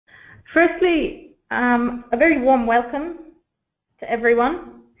Firstly, a very warm welcome to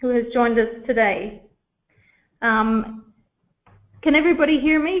everyone who has joined us today. Can everybody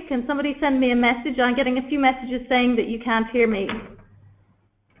hear me? Can somebody send me a message? I'm getting a few messages saying that you can't hear me.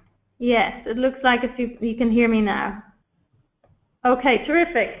 Yes, it looks like you can hear me now. Okay,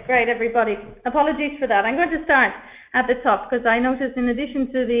 terrific. Great, everybody. Apologies for that. I'm going to start at the top because I noticed in addition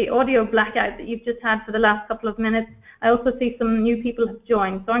to the audio blackout that you've just had for the last couple of minutes, I also see some new people have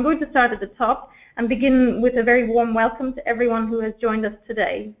joined. So I'm going to start at the top and begin with a very warm welcome to everyone who has joined us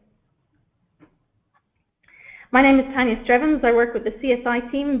today. My name is Tanya Strevens. I work with the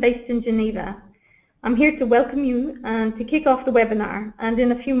CSI team based in Geneva. I'm here to welcome you and to kick off the webinar. And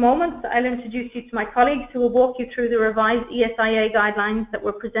in a few moments, I'll introduce you to my colleagues who will walk you through the revised ESIA guidelines that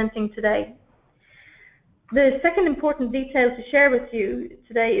we're presenting today. The second important detail to share with you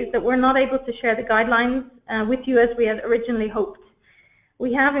today is that we're not able to share the guidelines with you as we had originally hoped.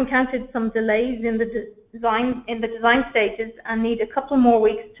 We have encountered some delays in the design stages and need a couple more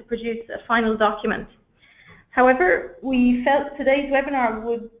weeks to produce a final document. However, we felt today's webinar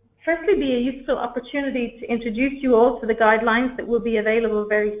would firstly be a useful opportunity to introduce you all to the guidelines that will be available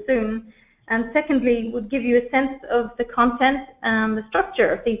very soon, and secondly would give you a sense of the content and the structure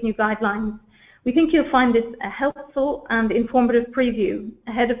of these new guidelines. We think you'll find this a helpful and informative preview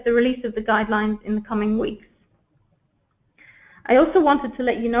ahead of the release of the guidelines in the coming weeks. I also wanted to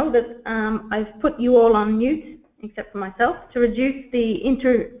let you know that I've put you all on mute, except for myself, to reduce the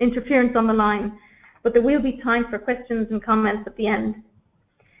interference on the line, but there will be time for questions and comments at the end.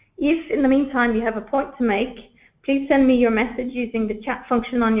 If, in the meantime, you have a point to make, please send me your message using the chat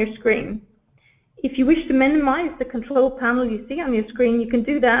function on your screen. If you wish to minimize the control panel you see on your screen, you can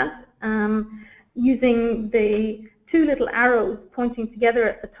do that using the two little arrows pointing together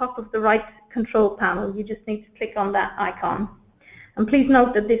at the top of the right control panel. You just need to click on that icon. And please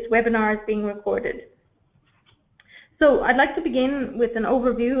note that this webinar is being recorded. So I'd like to begin with an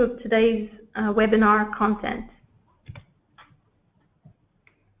overview of today's webinar content.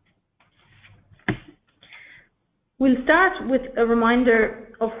 We'll start with a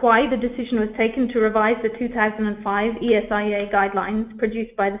reminder of why the decision was taken to revise the 2005 ESIA guidelines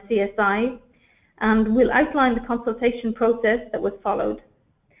produced by the CSI, and we'll outline the consultation process that was followed.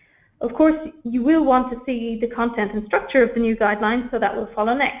 Of course, you will want to see the content and structure of the new guidelines, so that will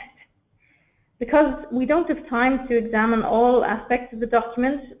follow next. Because we don't have time to examine all aspects of the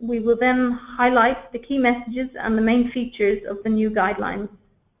document, we will then highlight the key messages and the main features of the new guidelines.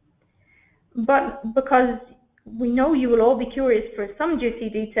 But because we know you will all be curious for some juicy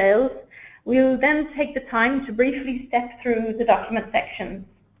details, we'll then take the time to briefly step through the document sections.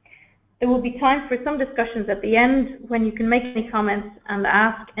 There will be time for some discussions at the end when you can make any comments and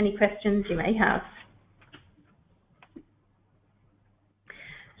ask any questions you may have.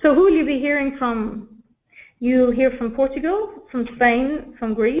 So who will you be hearing from? You'll hear from Portugal, from Spain,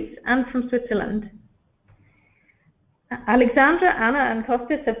 from Greece, and from Switzerland. Alexandra, Anna, and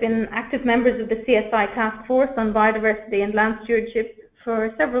Kostas have been active members of the CSI Task Force on Biodiversity and Land Stewardship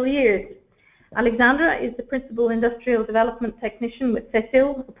for several years. Alexandra is the Principal Industrial Development Technician with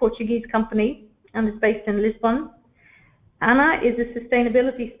CECIL, a Portuguese company, and is based in Lisbon. Anna is a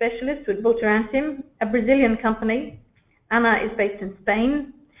Sustainability Specialist with Votorantim, a Brazilian company. Anna is based in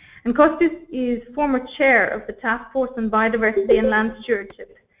Spain. And Kostas is former chair of the Task Force on Biodiversity and Land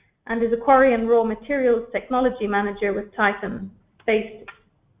Stewardship and is a Quarry and Raw Materials Technology Manager with Titan, based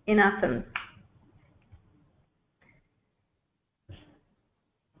in Athens.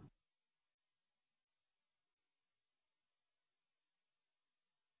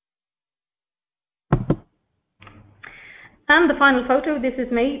 And the final photo, this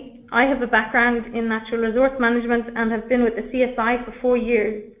is me. I have a background in natural resource management and have been with the CSI for 4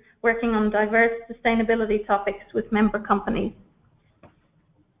 years, working on diverse sustainability topics with member companies.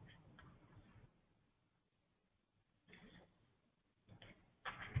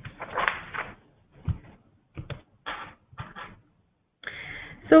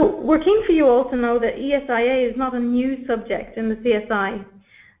 So we're keen for you all to know that ESIA is not a new subject in the CSI.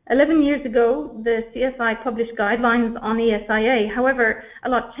 11 years ago, the CSI published guidelines on ESIA. However, a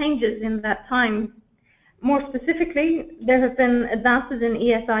lot changes in that time. More specifically, there have been advances in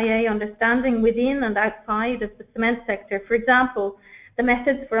ESIA understanding within and outside of the cement sector. For example, the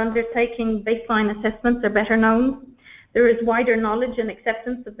methods for undertaking baseline assessments are better known. There is wider knowledge and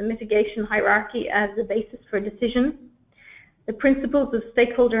acceptance of the mitigation hierarchy as the basis for decisions. The principles of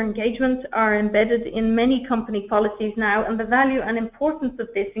stakeholder engagement are embedded in many company policies now, and the value and importance of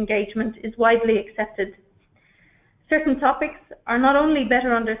this engagement is widely accepted. Certain topics are not only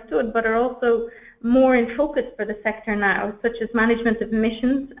better understood, but are also more in focus for the sector now, such as management of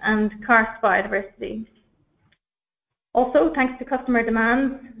emissions and karst biodiversity. Also, thanks to customer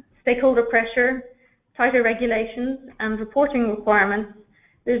demands, stakeholder pressure, tighter regulations and reporting requirements,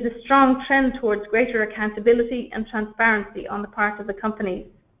 there's a strong trend towards greater accountability and transparency on the part of the companies.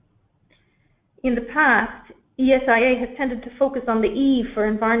 In the past, ESIA has tended to focus on the E for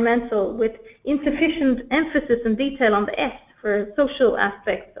environmental, with insufficient emphasis and detail on the S for social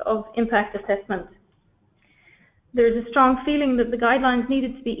aspects of impact assessment. There is a strong feeling that the guidelines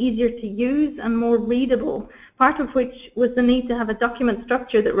needed to be easier to use and more readable, part of which was the need to have a document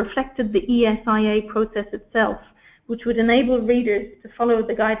structure that reflected the ESIA process itself, which would enable readers to follow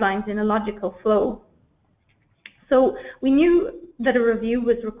the guidelines in a logical flow. So we knew that a review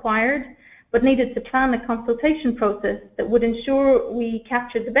was required, but needed to plan a consultation process that would ensure we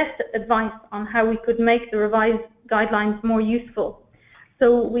captured the best advice on how we could make the revised guidelines more useful.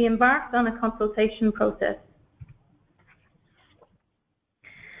 So we embarked on a consultation process.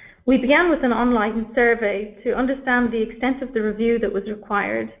 We began with an online survey to understand the extent of the review that was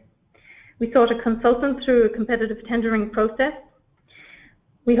required. We sought a consultant through a competitive tendering process.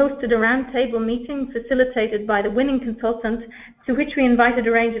 We hosted a roundtable meeting facilitated by the winning consultant, to which we invited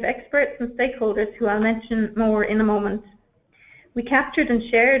a range of experts and stakeholders who I'll mention more in a moment. We captured and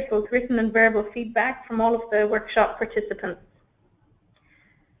shared both written and verbal feedback from all of the workshop participants.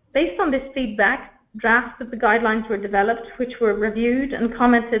 Based on this feedback, drafts of the guidelines were developed, which were reviewed and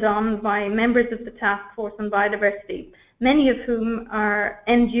commented on by members of the task force on biodiversity, many of whom are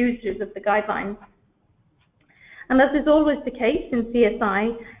end users of the guidelines. And as is always the case in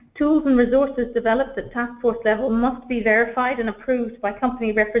CSI, tools and resources developed at task force level must be verified and approved by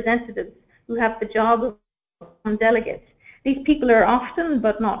company representatives who have the job of delegates. These people are often,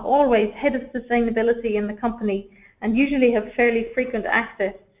 but not always, head of sustainability in the company and usually have fairly frequent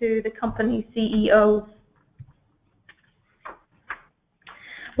access to the company CEO.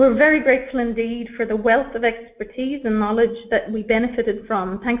 We're very grateful indeed for the wealth of expertise and knowledge that we benefited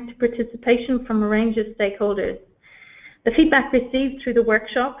from, thanks to participation from a range of stakeholders. The feedback received through the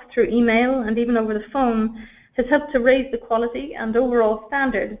workshop, through email and even over the phone has helped to raise the quality and overall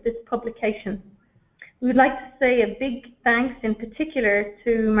standard of this publication. We would like to say a big thanks in particular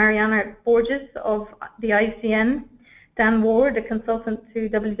to Mariana Borges of the IUCN, Dan Ward, a consultant to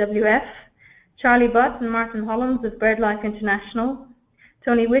WWF, Charlie Butt and Martin Hollands of BirdLife International,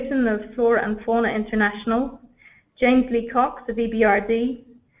 Tony Whitten of Flora and Fauna International, James Lee Cox of EBRD,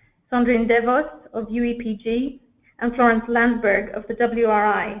 Sandrine Devos of UEPG, and Florence Landsberg of the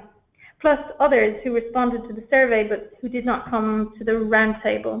WRI, plus others who responded to the survey but who did not come to the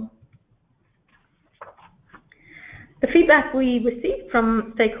roundtable. The feedback we received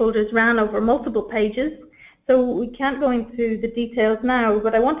from stakeholders ran over multiple pages, so we can't go into the details now,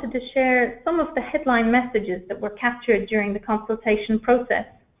 but I wanted to share some of the headline messages that were captured during the consultation process.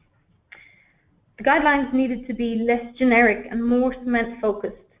 The guidelines needed to be less generic and more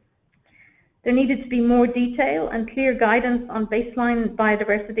cement-focused. There needed to be more detail and clear guidance on baseline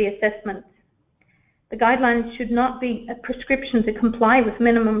biodiversity assessment. The guidelines should not be a prescription to comply with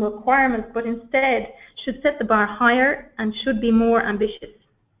minimum requirements, but instead should set the bar higher and should be more ambitious.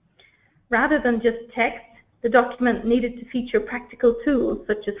 Rather than just text, the document needed to feature practical tools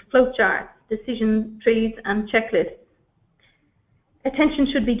such as flowcharts, decision trees, and checklists. Attention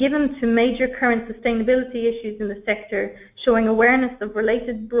should be given to major current sustainability issues in the sector, showing awareness of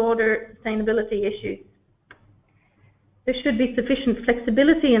related broader sustainability issues. There should be sufficient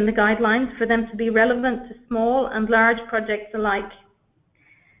flexibility in the guidelines for them to be relevant to small and large projects alike.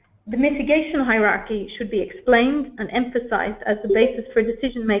 The mitigation hierarchy should be explained and emphasized as the basis for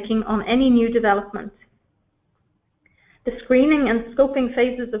decision-making on any new development. The screening and scoping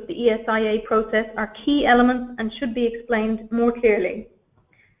phases of the ESIA process are key elements and should be explained more clearly.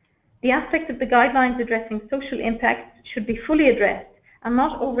 The aspect of the guidelines addressing social impacts should be fully addressed and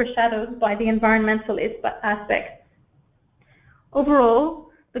not overshadowed by the environmental aspects. Overall,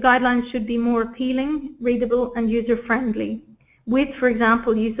 the guidelines should be more appealing, readable and user-friendly, with, for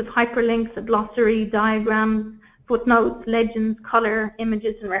example, use of hyperlinks, a glossary, diagrams, footnotes, legends, color,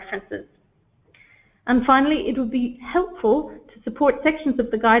 images and references. And finally, it would be helpful to support sections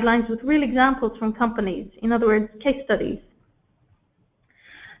of the guidelines with real examples from companies, in other words, case studies.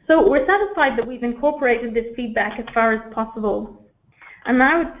 So we're satisfied that we've incorporated this feedback as far as possible. And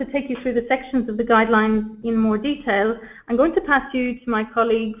now, to take you through the sections of the guidelines in more detail, I'm going to pass you to my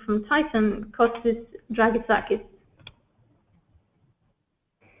colleague from Tyson, Kostis Dragisakis.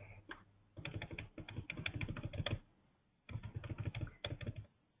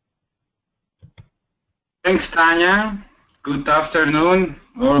 Thanks, Tanya. Good afternoon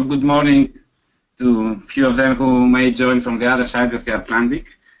or good morning to a few of them who may join from the other side of the Atlantic,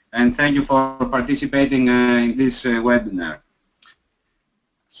 and thank you for participating in this webinar.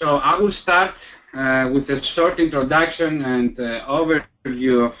 So I will start with a short introduction and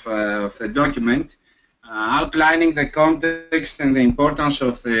overview of the document, outlining the context and the importance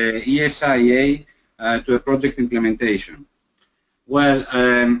of the ESIA to a project implementation. Well,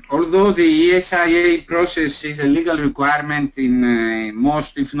 although the ESIA process is a legal requirement in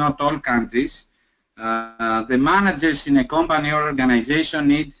most, if not all, countries, the managers in a company or organization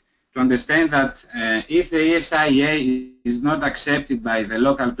need to understand that if the ESIA is not accepted by the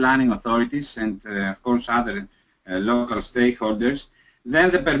local planning authorities and, of course, other local stakeholders,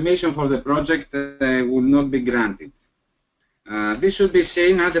 then the permission for the project will not be granted. This should be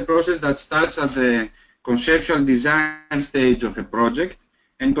seen as a process that starts at the conceptual design stage of a project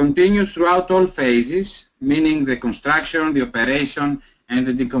and continues throughout all phases, meaning the construction, the operation, and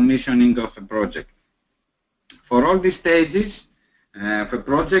the decommissioning of a project. For all these stages of a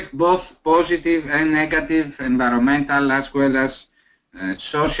project, both positive and negative environmental as well as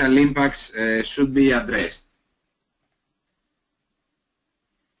social impacts should be addressed.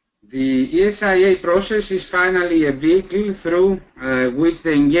 The ESIA process is finally a vehicle through which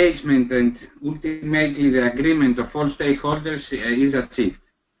the engagement and ultimately the agreement of all stakeholders is achieved.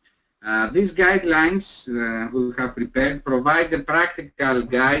 These guidelines we have prepared provide a practical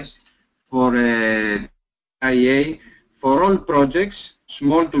guide for ESIA for all projects,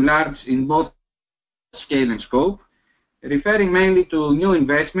 small to large in both scale and scope, referring mainly to new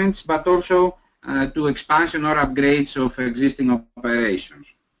investments but also to expansion or upgrades of existing operations.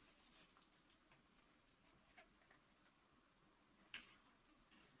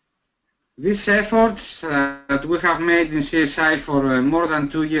 This effort that we have made in CSI for more than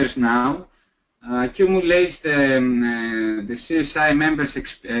 2 years now accumulates the CSI members'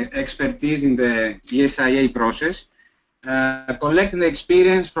 expertise in the ESIA process, collecting the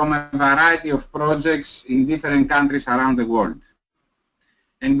experience from a variety of projects in different countries around the world,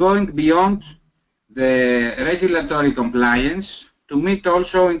 and going beyond the regulatory compliance to meet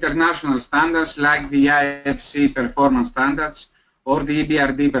also international standards like the IFC performance standards or the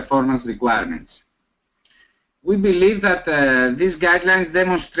EBRD performance requirements. We believe that these guidelines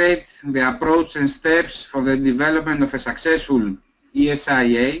demonstrate the approach and steps for the development of a successful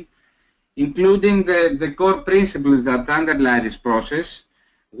ESIA, including the core principles that underlie this process,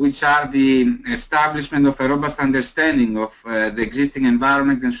 which are the establishment of a robust understanding of the existing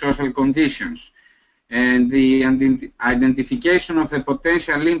environment and social conditions, and the identification of the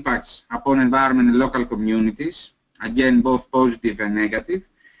potential impacts upon environment and local communities, again both positive and negative,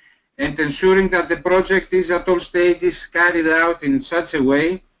 and ensuring that the project is at all stages carried out in such a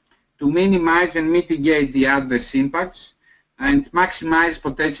way to minimize and mitigate the adverse impacts and maximize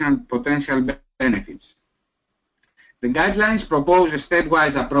potential benefits. The guidelines propose a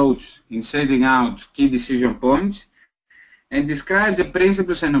stepwise approach in setting out key decision points and describes the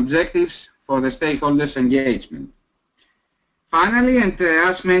principles and objectives for the stakeholders' engagement. Finally, and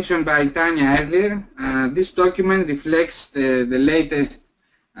as mentioned by Tanya earlier, this document reflects the latest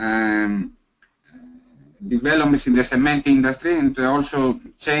developments in the cement industry and also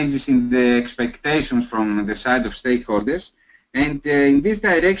changes in the expectations from the side of stakeholders. And in this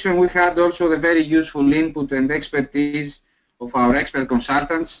direction, we had also the very useful input and expertise of our expert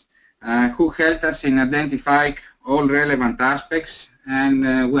consultants who helped us in identifying all relevant aspects,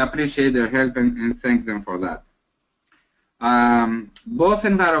 and we appreciate their help and thank them for that. Both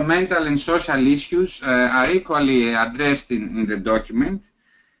environmental and social issues are equally addressed in the document,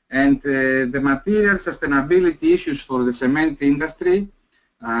 and the material sustainability issues for the cement industry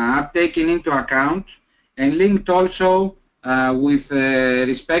are taken into account and linked also with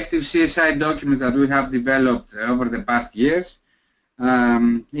respective CSI documents that we have developed over the past years,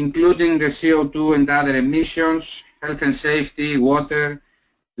 including the CO2 and other emissions, health and safety, water,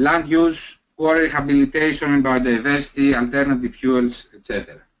 land use, water rehabilitation and biodiversity, alternative fuels,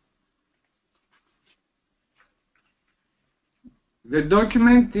 etc. The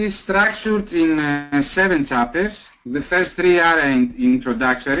document is structured in 7 chapters. The first 3 are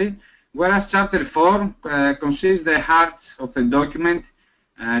introductory, whereas Chapter 4 consists the heart of the document,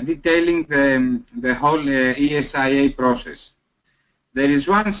 detailing the whole ESIA process. There is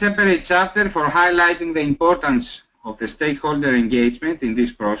one separate chapter for highlighting the importance of the stakeholder engagement in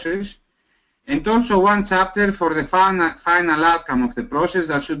this process, and also one chapter for the final outcome of the process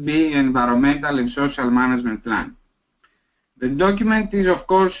that should be an environmental and social management plan. The document is of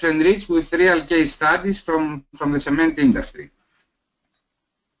course enriched with real case studies from the cement industry.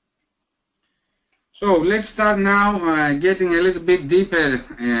 So let's start now getting a little bit deeper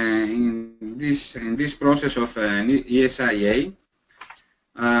in this process of ESIA.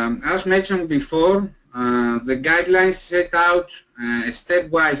 As mentioned before, the guidelines set out a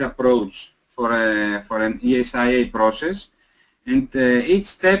stepwise approach for an ESIA process, and each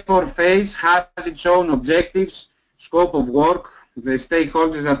step or phase has its own objectives, scope of work, the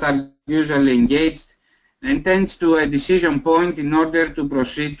stakeholders that are usually engaged, and tends to a decision point in order to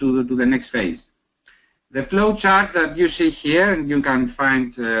proceed to the next phase. The flow chart that you see here, and you can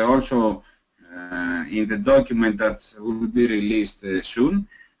find also in the document that will be released soon,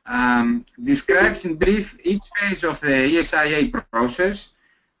 describes in brief each phase of the ESIA process,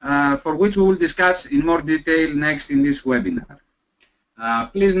 for which we will discuss in more detail next in this webinar.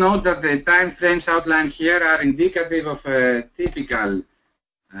 Please note that the time frames outlined here are indicative of a typical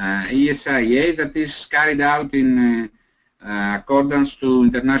ESIA that is carried out in accordance to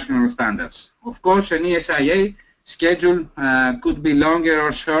international standards. Of course, an ESIA schedule could be longer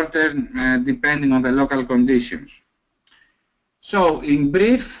or shorter depending on the local conditions. So, in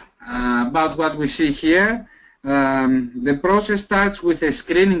brief, about what we see here, the process starts with a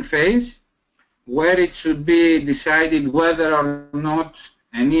screening phase where it should be decided whether or not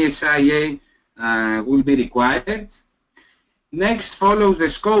an ESIA will be required. Next follows the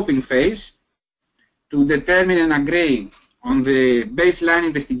scoping phase to determine and agree on the baseline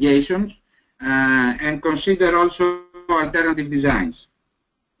investigations and consider also alternative designs.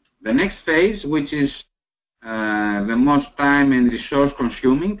 The next phase, which is the most time and resource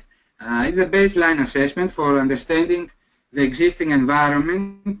consuming, is the baseline assessment for understanding the existing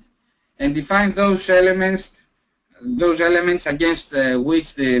environment and define those elements against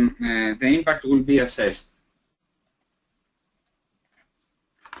which the impact will be assessed.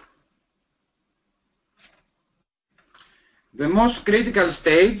 The most critical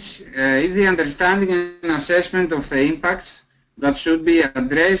stage is the understanding and assessment of the impacts that should be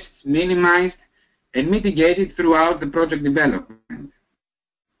addressed, minimized, and mitigated throughout the project development.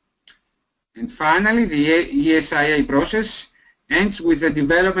 And finally, the ESIA process ends with the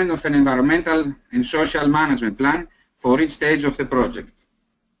development of an environmental and social management plan for each stage of the project.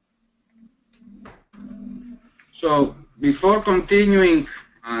 So, before continuing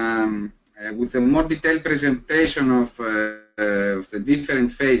with a more detailed presentation of the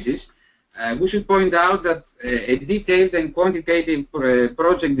different phases, we should point out that a detailed and quantitative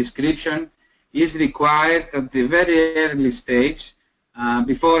project description is required at the very early stage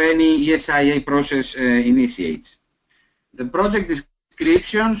before any ESIA process initiates. The project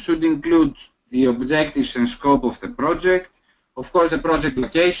description should include the objectives and scope of the project, of course the project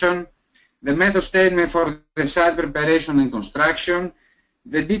location, the method statement for the site preparation and construction,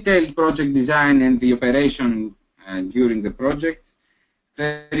 the detailed project design and the operation during the project,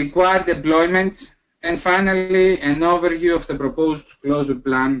 the required deployment, and finally an overview of the proposed closure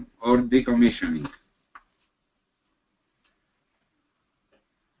plan or decommissioning.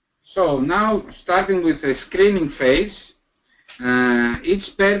 So now, starting with the screening phase, its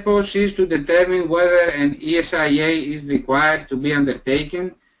purpose is to determine whether an ESIA is required to be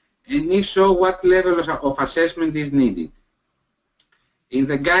undertaken, and if so, what level of assessment is needed. In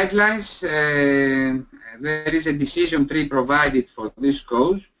the guidelines, there is a decision tree provided for this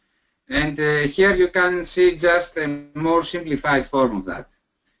cause, and here you can see just a more simplified form of that.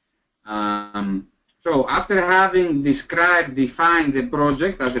 So after having defined the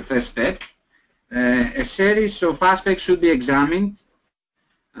project as a first step, a series of aspects should be examined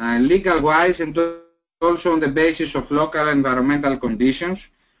legal-wise and also on the basis of local environmental conditions,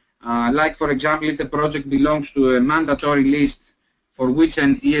 like for example if the project belongs to a mandatory list for which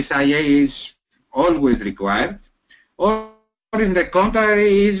an ESIA is always required, or in the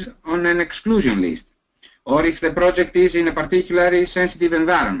contrary is on an exclusion list, or if the project is in a particularly sensitive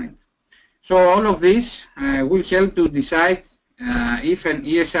environment. So all of this will help to decide if an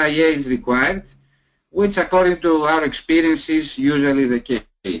ESIA is required, which according to our experience is usually the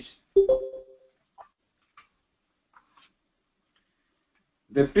case.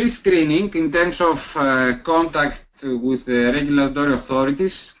 The pre-screening in terms of contact with the regulatory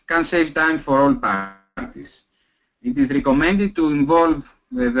authorities can save time for all parties. It is recommended to involve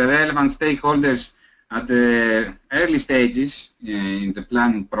the relevant stakeholders at the early stages in the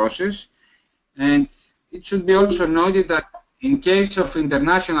planning process, and it should be also noted that in case of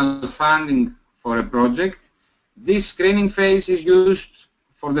international funding for a project, this screening phase is used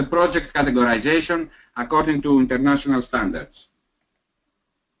for the project categorization according to international standards.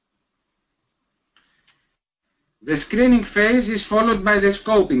 The screening phase is followed by the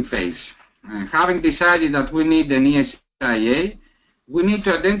scoping phase. Having decided that we need an ESIA, we need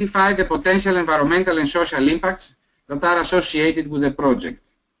to identify the potential environmental and social impacts that are associated with the project.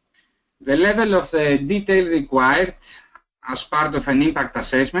 The level of the detail required as part of an impact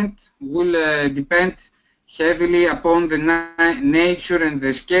assessment will depend heavily upon the nature and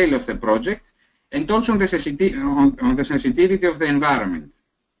the scale of the project, and also on the sensitivity of the environment.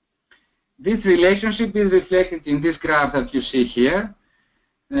 This relationship is reflected in this graph that you see here.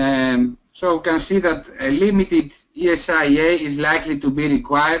 So we can see that a limited ESIA is likely to be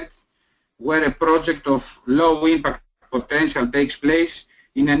required where a project of low impact potential takes place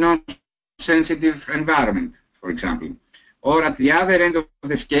in a non-sensitive environment, for example. Or at the other end of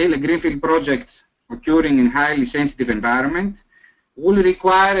the scale, a greenfield project occurring in highly sensitive environment will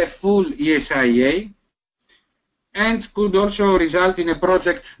require a full ESIA and could also result in a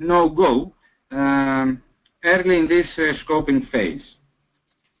project no-go early in this scoping phase.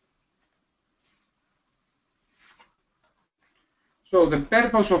 So the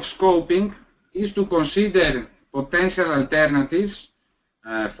purpose of scoping is to consider potential alternatives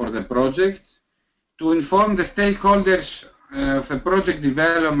for the project, to inform the stakeholders of the project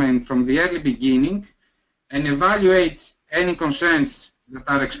development from the early beginning and evaluate any concerns that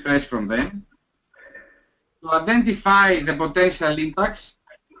are expressed from them, to identify the potential impacts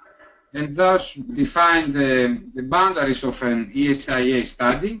and thus define the boundaries of an ESIA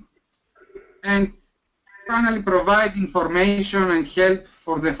study, and finally provide information and help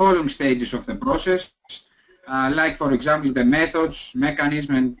for the following stages of the process, like for example the methods,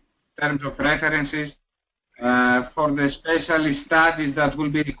 mechanism and terms of references for the specialist studies that will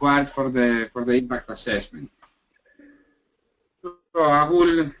be required for the impact assessment. So I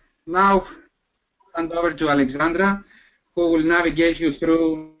will now hand over to Alexandra, who will navigate you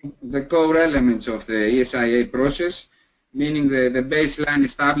through the core elements of the ESIA process, meaning the baseline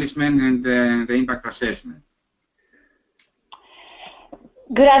establishment and the impact assessment.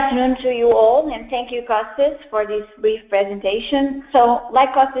 Good afternoon to you all, and thank you, Kostas, for this brief presentation. So,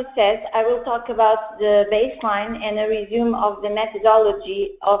 like Kostas said, I will talk about the baseline and a resume of the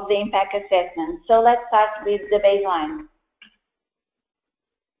methodology of the impact assessment. So let's start with the baseline.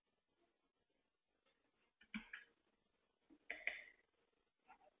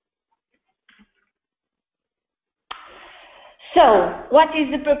 So, what is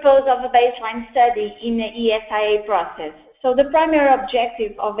the purpose of a baseline study in the ESIA process? So the primary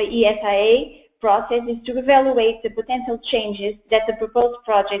objective of the ESIA process is to evaluate the potential changes that the proposed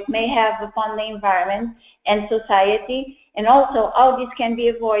project may have upon the environment and society, and also how this can be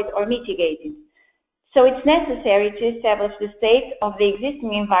avoided or mitigated. So it's necessary to establish the state of the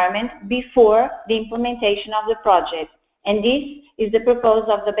existing environment before the implementation of the project, and this is the purpose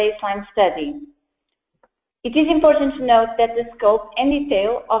of the baseline study. It is important to note that the scope and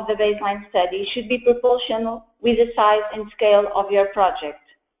detail of the baseline study should be proportional with the size and scale of your project.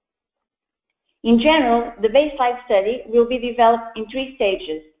 In general, the baseline study will be developed in 3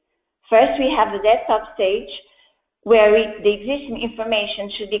 stages. First, we have the desktop stage, where the existing information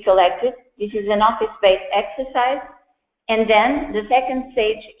should be collected. This is an office-based exercise. And then the second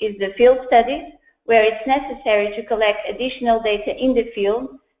stage is the field studies, where it's necessary to collect additional data in the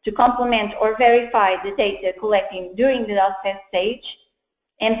field to complement or verify the data collected during the assess stage.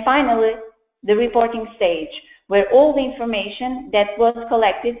 And finally, the reporting stage, where all the information that was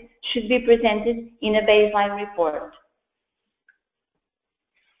collected should be presented in a baseline report.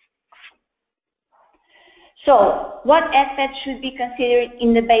 So, what aspects should be considered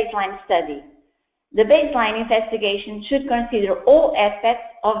in the baseline study? The baseline investigation should consider all aspects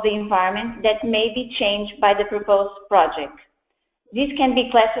of the environment that may be changed by the proposed project. These can be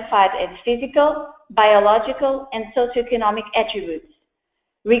classified as physical, biological, and socioeconomic attributes.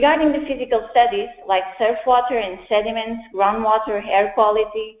 Regarding the physical studies, like surf water and sediments, groundwater, air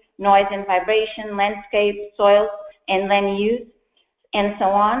quality, noise and vibration, landscape, soil, and land use, and so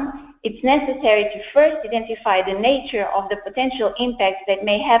on, it's necessary to first identify the nature of the potential impacts that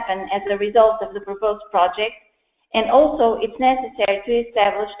may happen as a result of the proposed project, and also it's necessary to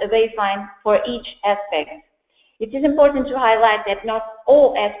establish a baseline for each aspect. It is important to highlight that not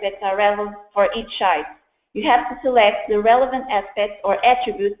all aspects are relevant for each site. You have to select the relevant aspects or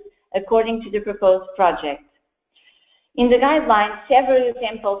attributes according to the proposed project. In the guidelines, several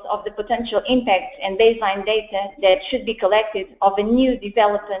examples of the potential impacts and baseline data that should be collected of a new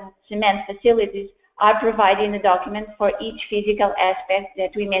development cement facilities are provided in the document for each physical aspect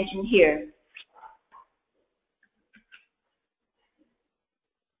that we mentioned here.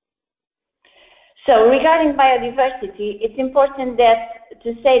 So regarding biodiversity, it's important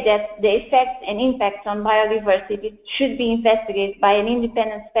to say that the effects and impacts on biodiversity should be investigated by an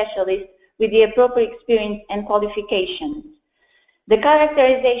independent specialist with the appropriate experience and qualifications. The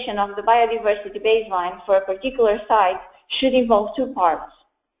characterization of the biodiversity baseline for a particular site should involve two parts.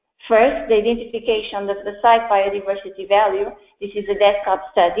 First, the identification of the site biodiversity value. This is a desktop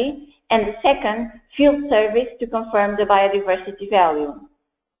study. And the second, field surveys to confirm the biodiversity value.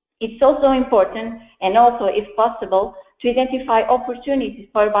 It's also important, and also, if possible, to identify opportunities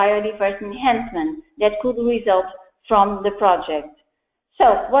for biodiversity enhancement that could result from the project.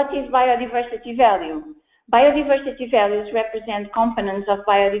 So, what is biodiversity value? Biodiversity values represent components of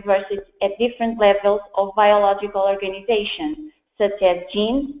biodiversity at different levels of biological organization, such as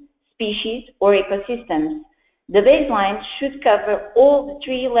genes, species, or ecosystems. The baseline should cover all the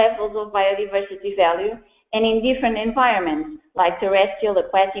three levels of biodiversity value and in different environments, like terrestrial,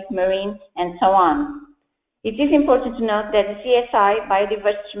 aquatic, marine, and so on. It is important to note that the CSI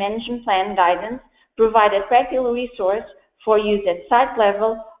Biodiversity Management Plan guidance provides a practical resource for use at site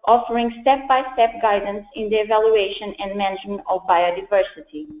level, offering step-by-step guidance in the evaluation and management of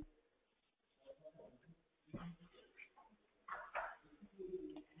biodiversity.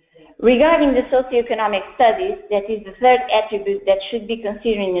 Regarding the socioeconomic studies, that is the third attribute that should be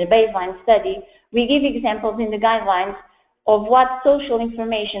considered in the baseline study, we give examples in the guidelines of what social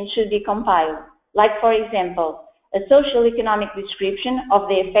information should be compiled. Like, for example, a social economic description of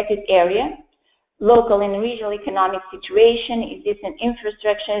the affected area, local and regional economic situation, existing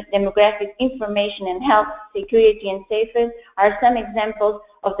infrastructure, demographic information, and health, security, and safety are some examples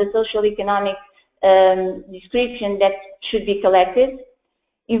of the social economic description that should be collected.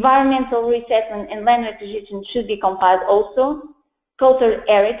 Environmental resettlement and land acquisition should be compiled also. Cultural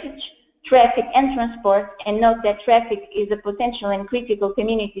heritage, traffic and transport, and note that traffic is a potential and critical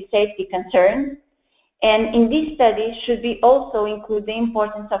community safety concern. And in this study should be also include the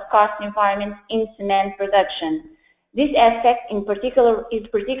importance of cost environments in cement production. This aspect in particular is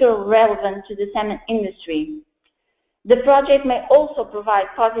particularly relevant to the cement industry. The project may also provide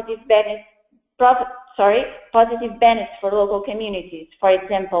positive benefits for local communities, for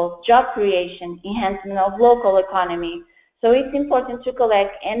example, job creation, enhancement of local economy. So it's important to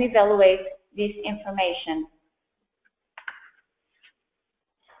collect and evaluate this information.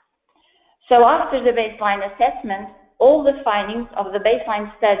 So after the baseline assessment, all the findings of the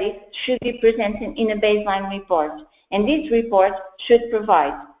baseline study should be presented in a baseline report. And this report should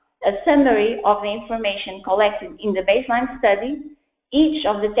provide a summary of the information collected in the baseline study. Each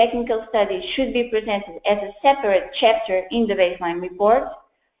of the technical studies should be presented as a separate chapter in the baseline report.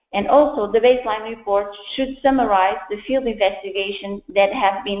 And also the baseline report should summarize the field investigations that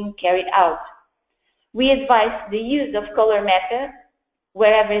have been carried out. We advise the use of color method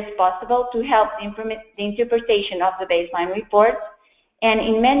wherever it's possible to help the interpretation of the baseline report. And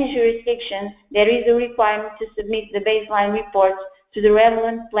in many jurisdictions, there is a requirement to submit the baseline report to the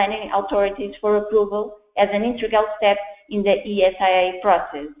relevant planning authorities for approval as an integral step in the ESIA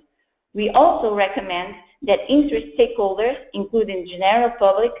process. We also recommend that interest stakeholders, including the general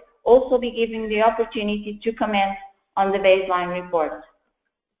public, also be given the opportunity to comment on the baseline report.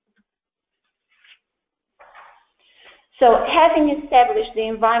 So, having established the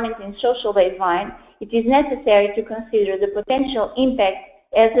environment and social baseline, it is necessary to consider the potential impact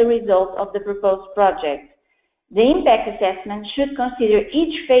as a result of the proposed project. The impact assessment should consider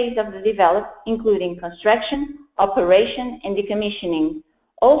each phase of the development, including construction, operation, and decommissioning.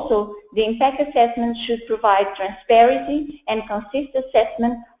 Also, the impact assessment should provide transparency and consistent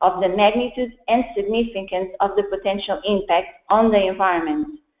assessment of the magnitude and significance of the potential impact on the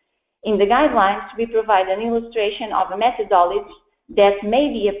environment. In the guidelines, we provide an illustration of a methodology that may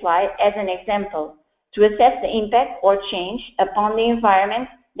be applied as an example to assess the impact or change upon the environment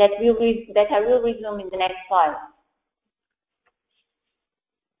that I will resume in the next slide.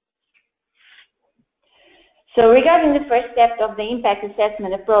 So regarding the first step of the impact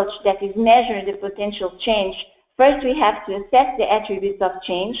assessment approach, that is measuring the potential change, first we have to assess the attributes of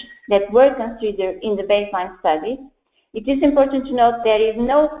change that were considered in the baseline study. It is important to note there is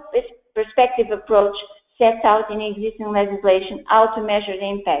no prospective approach set out in existing legislation how to measure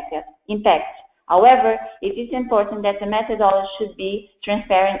the impact. However, it is important that the methodology should be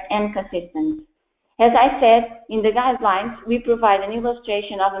transparent and consistent. As I said, in the guidelines, we provide an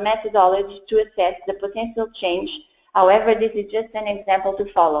illustration of a methodology to assess the potential change. However, this is just an example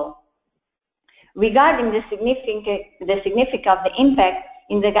to follow. Regarding the significance of the impact,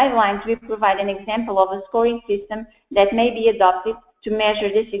 in the guidelines, we provide an example of a scoring system that may be adopted to measure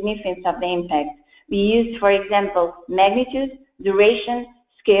the significance of the impact. We use, for example, magnitude, duration,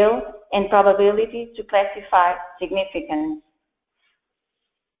 scale, and probability to classify significance.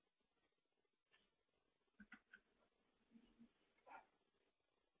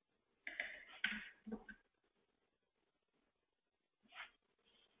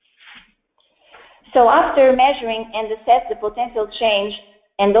 So after measuring and assess the potential change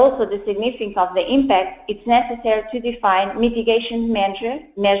and also the significance of the impact, it's necessary to define mitigation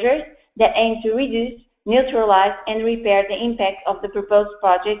measures that aim to reduce, neutralize, and repair the impact of the proposed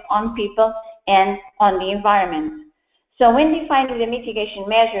project on people and on the environment. So when defining the mitigation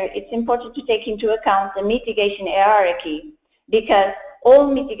measure, it's important to take into account the mitigation hierarchy, because all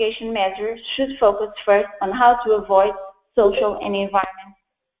mitigation measures should focus first on how to avoid social and environmental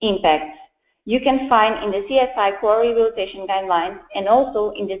impacts. You can find in the CSI Core Rehabilitation Guidelines and also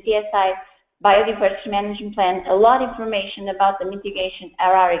in the CSI Biodiversity Management Plan a lot of information about the mitigation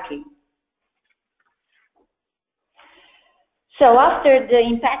hierarchy. So after the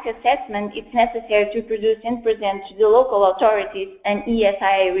impact assessment, it's necessary to produce and present to the local authorities an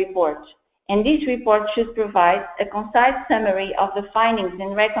ESIA report. And this report should provide a concise summary of the findings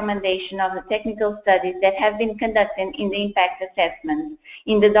and recommendations of the technical studies that have been conducted in the impact assessment.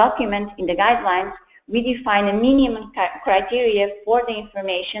 In the document, in the guidelines, we define a minimum criteria for the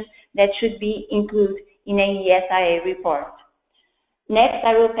information that should be included in an ESIA report. Next,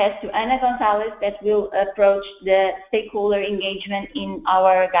 I will pass to Ana Gonzalez that will approach the stakeholder engagement in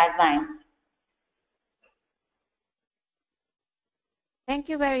our guidelines. Thank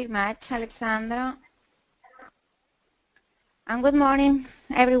you very much, Alexandra. And good morning,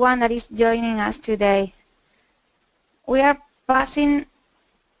 everyone that is joining us today. We are passing,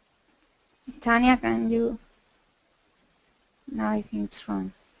 Tanya, can you? No, I think it's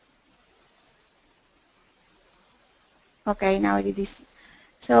wrong. Okay, now it is.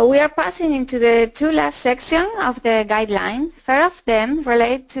 So we are passing into the two last sections of the guideline. First of them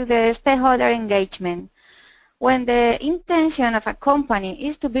relate to the stakeholder engagement. When the intention of a company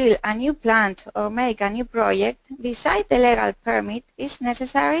is to build a new plant or make a new project, besides the legal permit, it's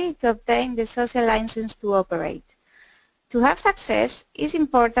necessary to obtain the social license to operate. To have success, it's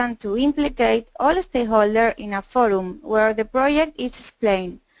important to implicate all stakeholders in a forum where the project is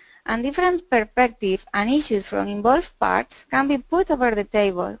explained, and different perspectives and issues from involved parts can be put over the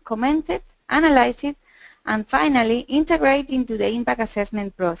table, commented, analyzed, and finally integrated into the impact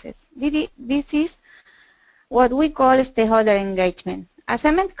assessment process. This is what we call stakeholder engagement. A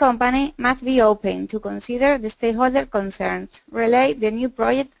cement company must be open to consider the stakeholder concerns, relate the new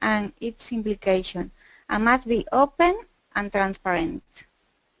project and its implication, and must be open and transparent.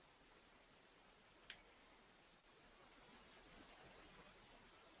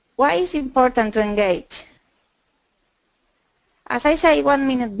 Why is it important to engage? As I said 1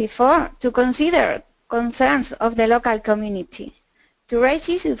 minute before, to consider concerns of the local community, to raise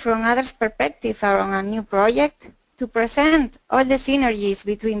issues from others' perspective around a new project, to present all the synergies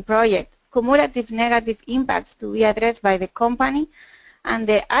between projects, cumulative negative impacts to be addressed by the company, and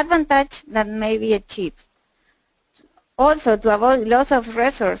the advantage that may be achieved. Also to avoid loss of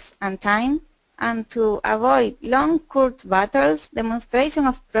resource and time, and to avoid long court battles, demonstration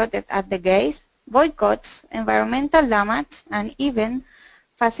of protest at the gates, boycotts, environmental damage, and even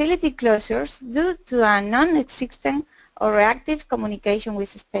facility closures due to a non-existent or reactive communication with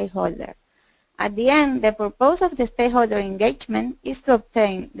stakeholders. At the end, the purpose of the stakeholder engagement is to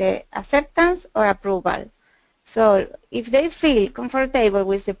obtain the acceptance or approval. So, if they feel comfortable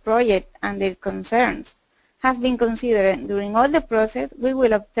with the project and their concerns have been considered during all the process, we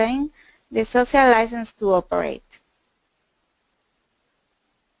will obtain the social license to operate.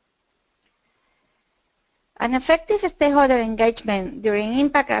 An effective stakeholder engagement during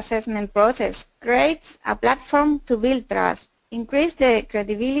impact assessment process creates a platform to build trust, increase the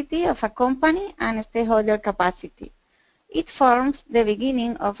credibility of a company and stakeholder capacity. It forms the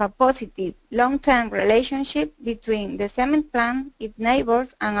beginning of a positive long-term relationship between the cement plant, its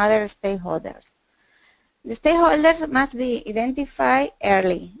neighbors, and other stakeholders. The stakeholders must be identified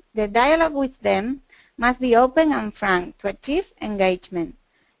early. The dialogue with them must be open and frank to achieve engagement.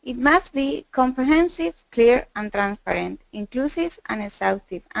 It must be comprehensive, clear, and transparent, inclusive and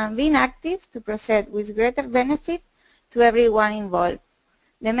exhaustive, and being active to proceed with greater benefit to everyone involved.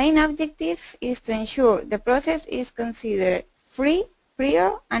 The main objective is to ensure the process is considered free,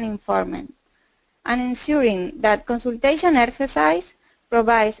 prior, and informed, and ensuring that consultation exercise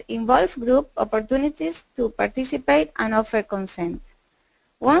provides involved group opportunities to participate and offer consent.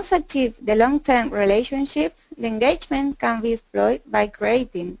 Once achieved the long-term relationship, the engagement can be exploited by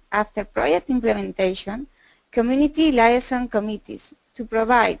creating, after project implementation, community liaison committees to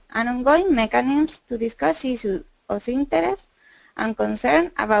provide an ongoing mechanism to discuss issues of interest and concern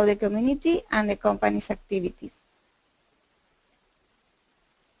about the community and the company's activities.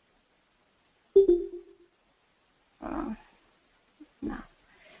 No.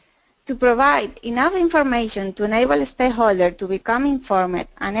 To provide enough information to enable stakeholders to become informed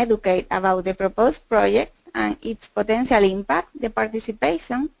and educate about the proposed project and its potential impact, the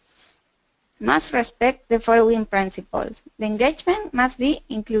participation must respect the following principles. The engagement must be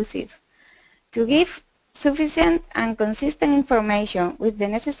inclusive. To give sufficient and consistent information with the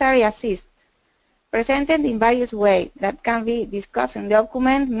necessary assist, presented in various ways that can be discussed in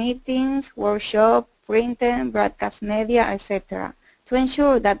document, meetings, workshops, printed, broadcast media, etc., to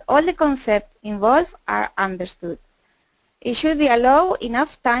ensure that all the concepts involved are understood. It should be allowed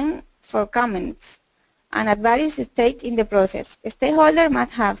enough time for comments and at various stages in the process. Stakeholders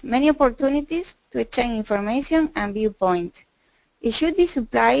must have many opportunities to exchange information and viewpoints. It should be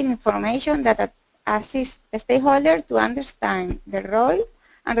supplying information that assists stakeholders to understand their role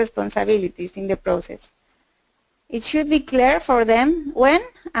and responsibilities in the process. It should be clear for them when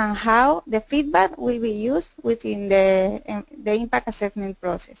and how the feedback will be used within the impact assessment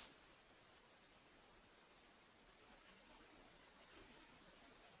process.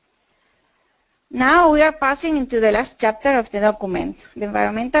 Now we are passing into the last chapter of the document, the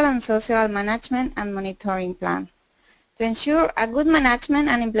Environmental and Social Management and Monitoring Plan. To ensure a good management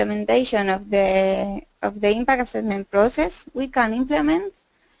and implementation of the impact assessment process, we can implement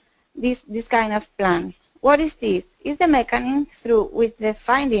this kind of plan. What is this? It's the mechanism through which the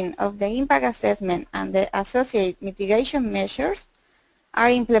finding of the impact assessment and the associated mitigation measures are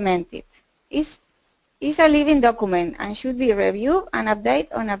implemented. It's a living document and should be reviewed and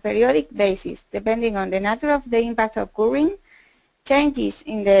updated on a periodic basis, depending on the nature of the impact occurring, changes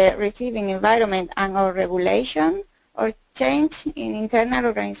in the receiving environment and or regulation, or change in internal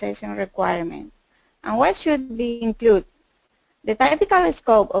organization requirement. And what should be included? The typical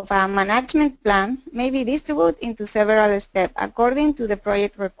scope of a management plan may be distributed into several steps according to the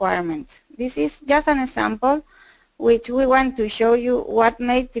project requirements. This is just an example which we want to show you what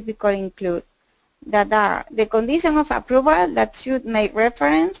may typically include. That are the condition of approval that should make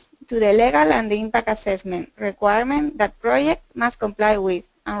reference to the legal and the impact assessment requirement that project must comply with,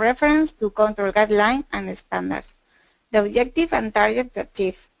 and reference to control guidelines and standards. The objective and target to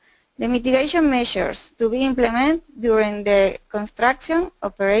achieve. The mitigation measures to be implemented during the construction,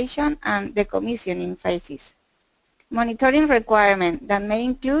 operation, and the commissioning phases. Monitoring requirements that may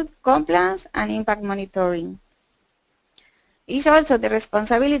include compliance and impact monitoring. It's also the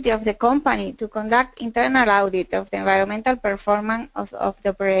responsibility of the company to conduct internal audit of the environmental performance of the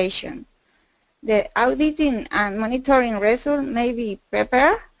operation. The auditing and monitoring result may be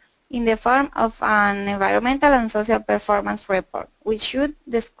prepared in the form of an environmental and social performance report, which should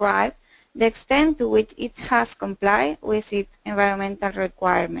describe the extent to which it has complied with its environmental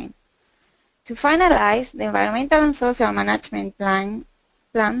requirement. To finalize, the environmental and social management plan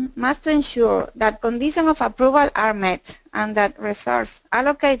must ensure that conditions of approval are met and that resources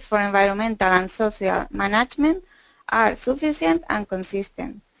allocated for environmental and social management are sufficient and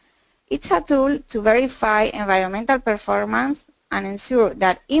consistent. It's a tool to verify environmental performance and ensure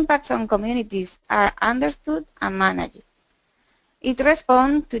that impacts on communities are understood and managed. It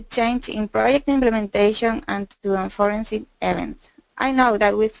responds to change in project implementation and to unforeseen events. I know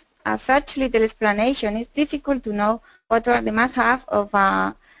that with such little explanation, it's difficult to know what are the must-have of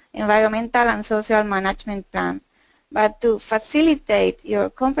an environmental and social management plan. But to facilitate your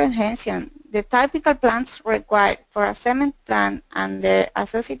comprehension, the typical plans required for a assessment plan and their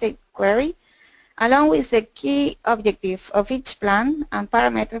associated query, along with the key objectives of each plan and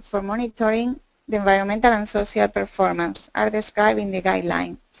parameters for monitoring the environmental and social performance, are described in the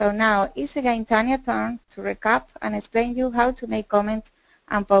guideline. So now it's again Tanya's turn to recap and explain you how to make comments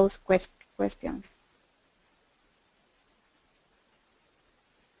and pose questions.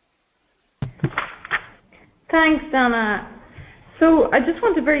 Thanks, Anna. So I just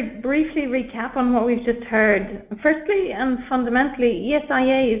want to very briefly recap on what we've just heard. Firstly and fundamentally,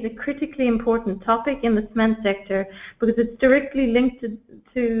 ESIA is a critically important topic in the cement sector because it's directly linked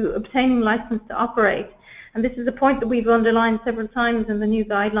to obtaining license to operate. And this is a point that we've underlined several times in the new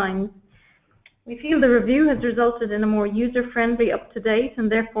guidelines. We feel the review has resulted in a more user-friendly, up-to-date,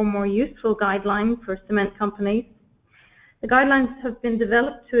 and therefore more useful guideline for cement companies. The guidelines have been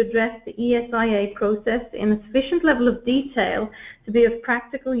developed to address the ESIA process in a sufficient level of detail to be of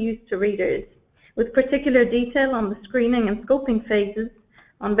practical use to readers, with particular detail on the screening and scoping phases,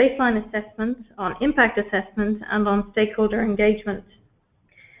 on baseline assessment, on impact assessment, and on stakeholder engagement.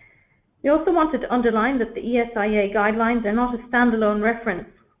 We also wanted to underline that the ESIA guidelines are not a standalone reference.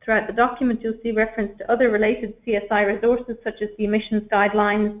 Throughout the document, you'll see reference to other related CSI resources such as the emissions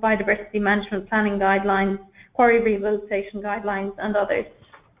guidelines, biodiversity management planning guidelines, quarry rehabilitation guidelines, and others.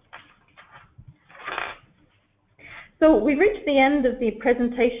 So we've reached the end of the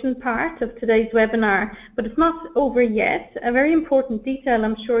presentation part of today's webinar, but it's not over yet. A very important detail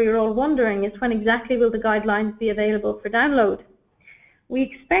I'm sure you're all wondering is when exactly will the guidelines be available for download. We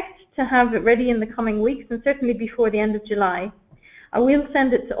expect to have it ready in the coming weeks and certainly before the end of July. I will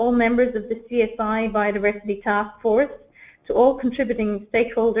send it to all members of the CSI Biodiversity Task Force, to all contributing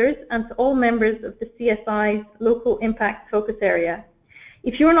stakeholders, and to all members of the CSI's local impact focus area.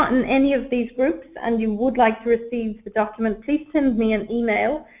 If you're not in any of these groups and you would like to receive the document, please send me an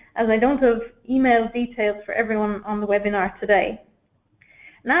email, as I don't have email details for everyone on the webinar today.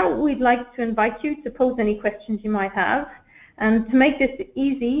 Now we'd like to invite you to pose any questions you might have. And to make this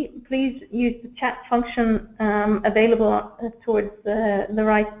easy, please use the chat function available towards the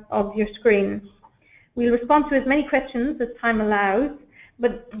right of your screen. We'll respond to as many questions as time allows,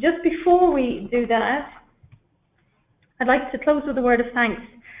 but just before we do that, I'd like to close with a word of thanks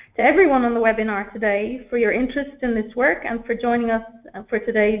to everyone on the webinar today for your interest in this work and for joining us for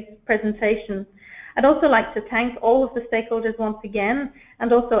today's presentation. I'd also like to thank all of the stakeholders once again,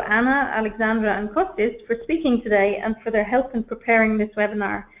 and also Anna, Alexandra and Kostis for speaking today and for their help in preparing this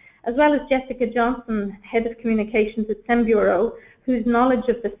webinar, as well as Jessica Johnson, Head of Communications at SEM Bureau, whose knowledge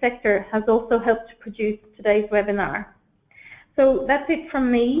of the sector has also helped to produce today's webinar. So that's it from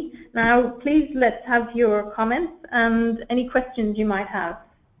me. Now please let's have your comments and any questions you might have.